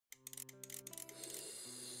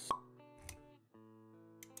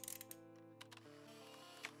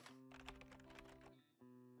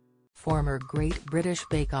Former Great British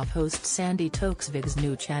Bake Off host Sandi Toksvig's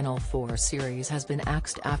new Channel 4 series has been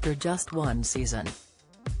axed after just one season.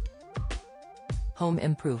 Home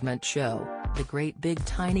improvement show, The Great Big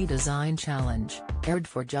Tiny Design Challenge, aired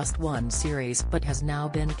for just one series but has now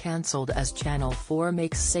been cancelled as Channel 4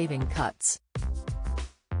 makes saving cuts.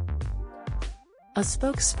 A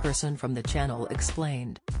spokesperson from the channel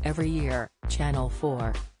explained, "Every year, Channel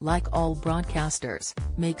 4, like all broadcasters,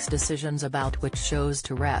 makes decisions about which shows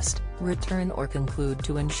to rest, return or conclude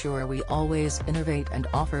to ensure we always innovate and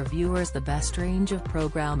offer viewers the best range of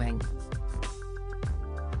programming."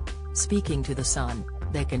 Speaking to The Sun,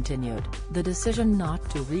 they continued, "The decision not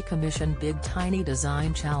to recommission Big Tiny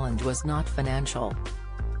Design Challenge was not financial.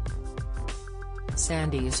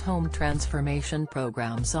 Sandi's home transformation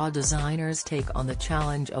program saw designers take on the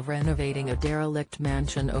challenge of renovating a derelict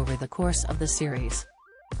mansion over the course of the series.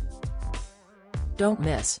 Don't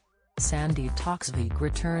miss. Sandi Toksvig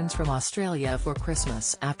returns from Australia for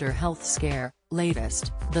Christmas after health scare.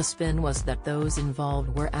 Latest, the spin was that those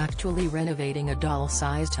involved were actually renovating a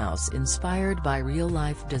doll-sized house inspired by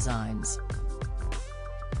real-life designs.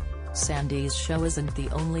 Sandi's show isn't the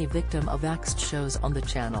only victim of axed shows on the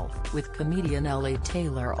channel, with comedian Ellie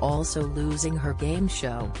Taylor also losing her game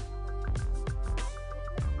show.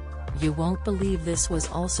 You won't believe this was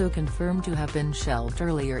also confirmed to have been shelved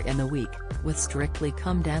earlier in the week, with Strictly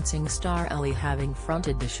Come Dancing star Ellie having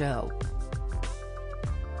fronted the show.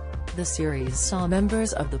 The series saw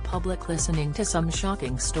members of the public listening to some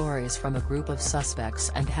shocking stories from a group of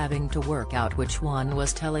suspects and having to work out which one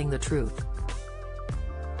was telling the truth.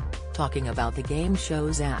 Talking about the game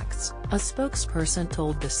show's acts, a spokesperson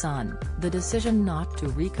told The Sun, "The decision not to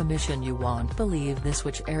recommission You Won't Believe This,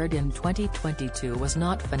 which aired in 2022, was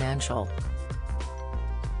not financial.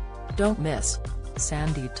 Don't miss.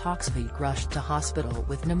 Sandi Toksvig rushed to hospital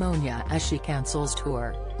with pneumonia as she cancels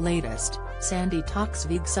tour." Latest, Sandi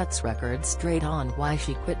Toksvig sets records straight on why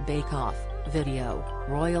she quit Bake Off. Video,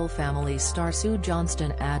 royal family star Sue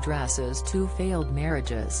Johnston addresses two failed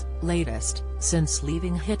marriages. Latest, since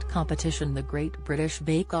leaving hit competition The Great British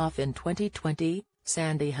Bake Off in 2020,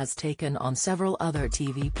 Sandi has taken on several other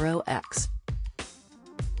TV projects.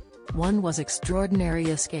 One was Extraordinary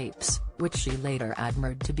Escapes, which she later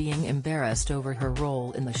admitted to being embarrassed over her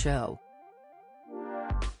role in the show.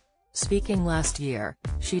 Speaking last year,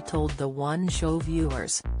 she told The One Show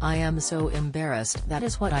viewers, "I am so embarrassed, that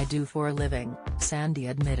is what I do for a living," Sandi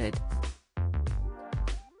admitted.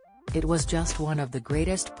 "It was just one of the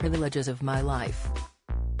greatest privileges of my life.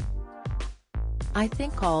 I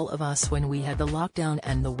think all of us, when we had the lockdown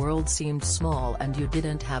and the world seemed small and you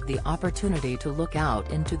didn't have the opportunity to look out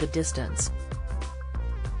into the distance.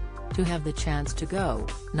 To have the chance to go,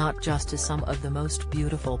 not just to some of the most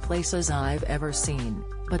beautiful places I've ever seen,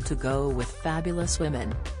 but to go with fabulous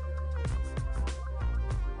women,